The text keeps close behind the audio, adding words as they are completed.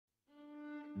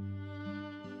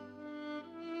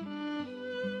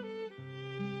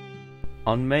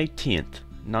On May 10th,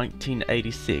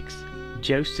 1986,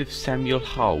 Joseph Samuel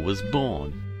Hall was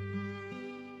born.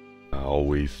 I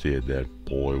always said that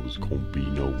boy was gonna be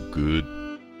no good,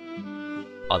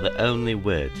 Are the only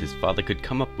words his father could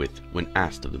come up with when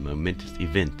asked of the momentous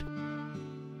event.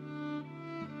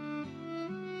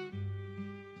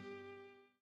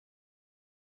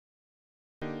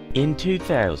 In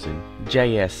 2000,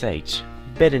 JSH,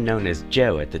 better known as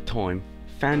Joe at the time,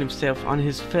 found himself on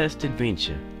his first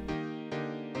adventure.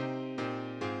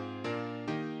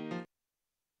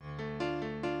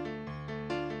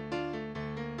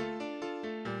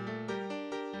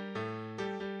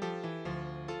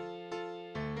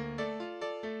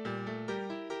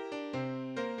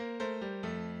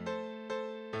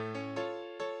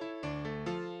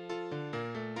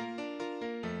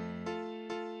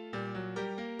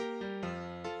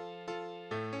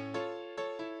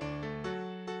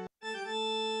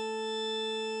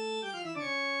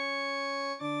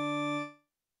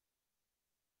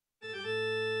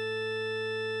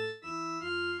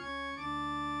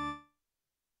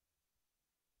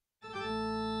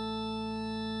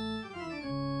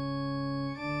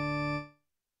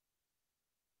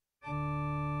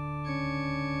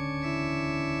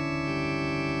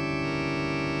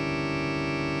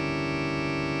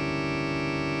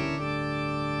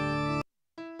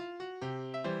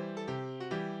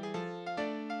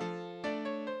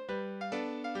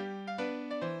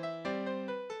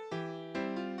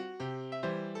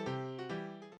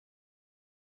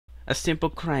 A simple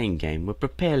crane game would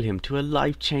propel him to a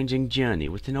life-changing journey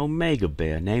with an omega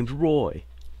bear named Roy.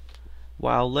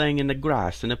 While laying in the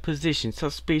grass in a position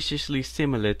suspiciously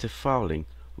similar to falling,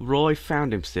 Roy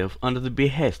found himself under the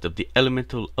behest of the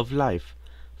elemental of life,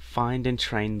 find and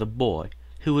train the boy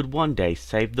who would one day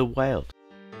save the world.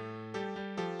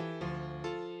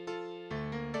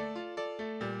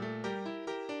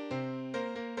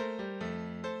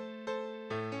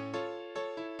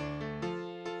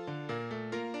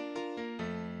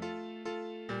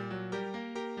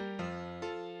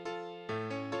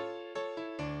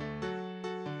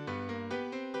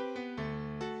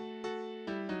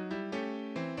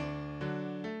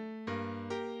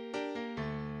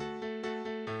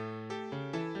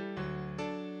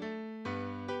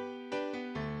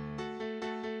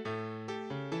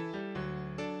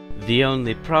 The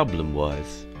only problem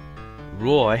was,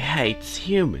 Roy hates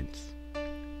humans,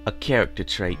 a character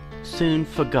trait soon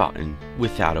forgotten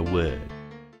without a word.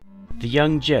 The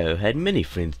young Joe had many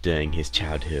friends during his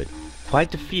childhood,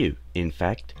 quite a few, in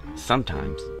fact.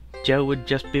 Sometimes, Joe would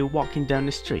just be walking down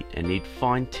the street and he'd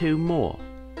find two more.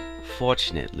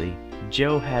 Fortunately,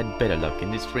 Joe had better luck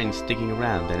in his friends sticking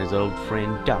around than his old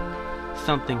friend Duck,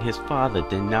 something his father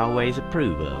didn't always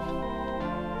approve of.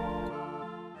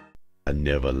 I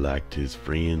never liked his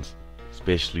friends,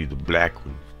 especially the black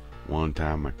ones. One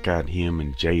time I got him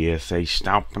and JSH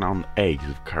stomping on the eggs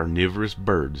of carnivorous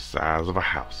birds the size of a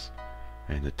house.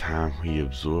 And the time he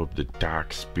absorbed the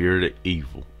dark spirit of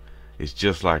evil. It's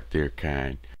just like their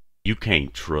kind. You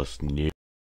can't trust Nick.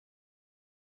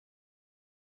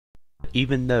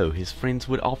 Even though his friends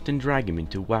would often drag him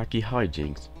into wacky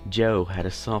hijinks, Joe had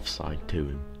a soft side to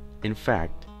him. In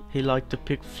fact, he liked to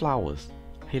pick flowers.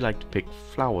 He liked to pick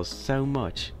flowers so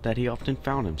much that he often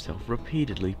found himself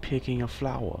repeatedly picking a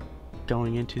flower,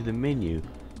 going into the menu,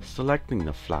 selecting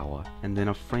the flower, and then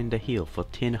offering to heal for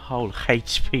 10 whole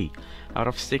HP out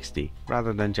of 60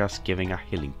 rather than just giving a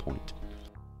healing point.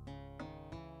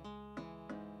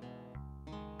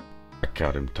 I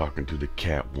caught him talking to the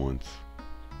cat once.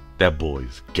 That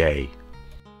boy's gay.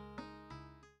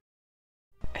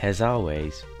 As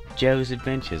always, Joe's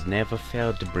adventures never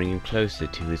failed to bring him closer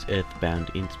to his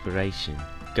earthbound inspiration,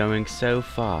 going so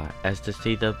far as to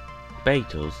see the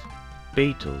Beatles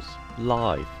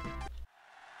live.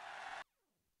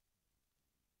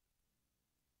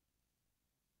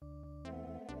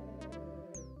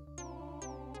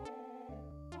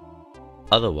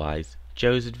 Otherwise,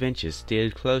 Joe's adventures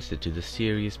steered closer to the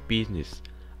serious business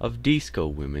of disco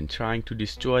women trying to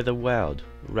destroy the world,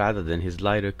 rather than his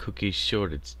lighter cookie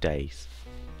shortage days.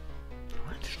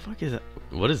 What the fuck is that?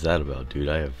 What is that about, dude?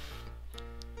 I have...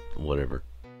 whatever.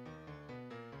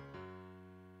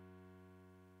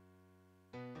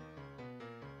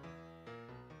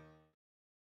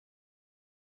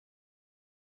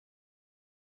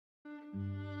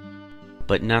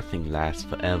 But nothing lasts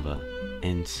forever,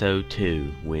 and so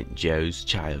too went Joe's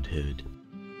childhood.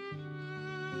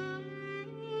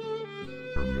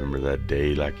 I remember that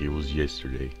day like it was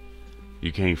yesterday.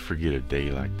 You can't forget a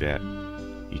day like that.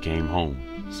 You came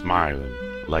home, smiling,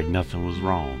 like nothing was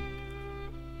wrong.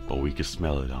 but we could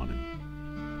smell it on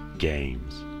him.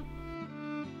 Games.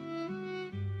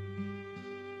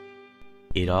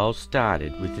 It all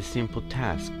started with a simple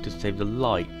task to save the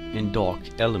light and dark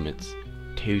elements.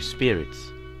 2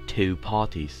 spirits, 2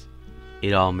 parties.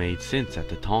 It all made sense at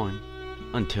the time,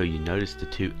 until you noticed the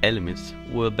 2 elements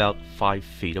were about 5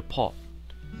 feet apart.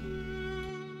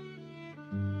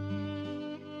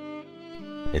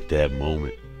 At that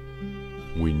moment,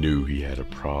 we knew he had a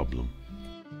problem.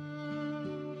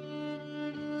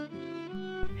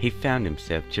 He found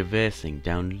himself traversing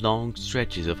down long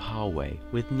stretches of hallway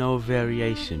with no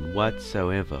variation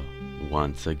whatsoever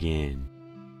once again.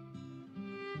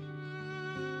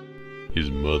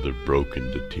 His mother broke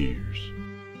into tears.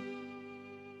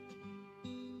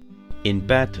 In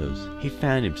battles, he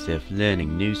found himself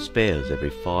learning new spells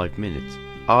every 5 minutes,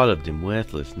 all of them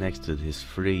worthless next to his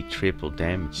free triple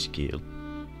damage skill.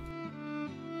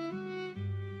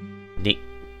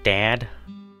 Dad?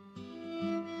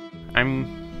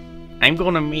 I'm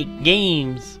gonna make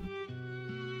games.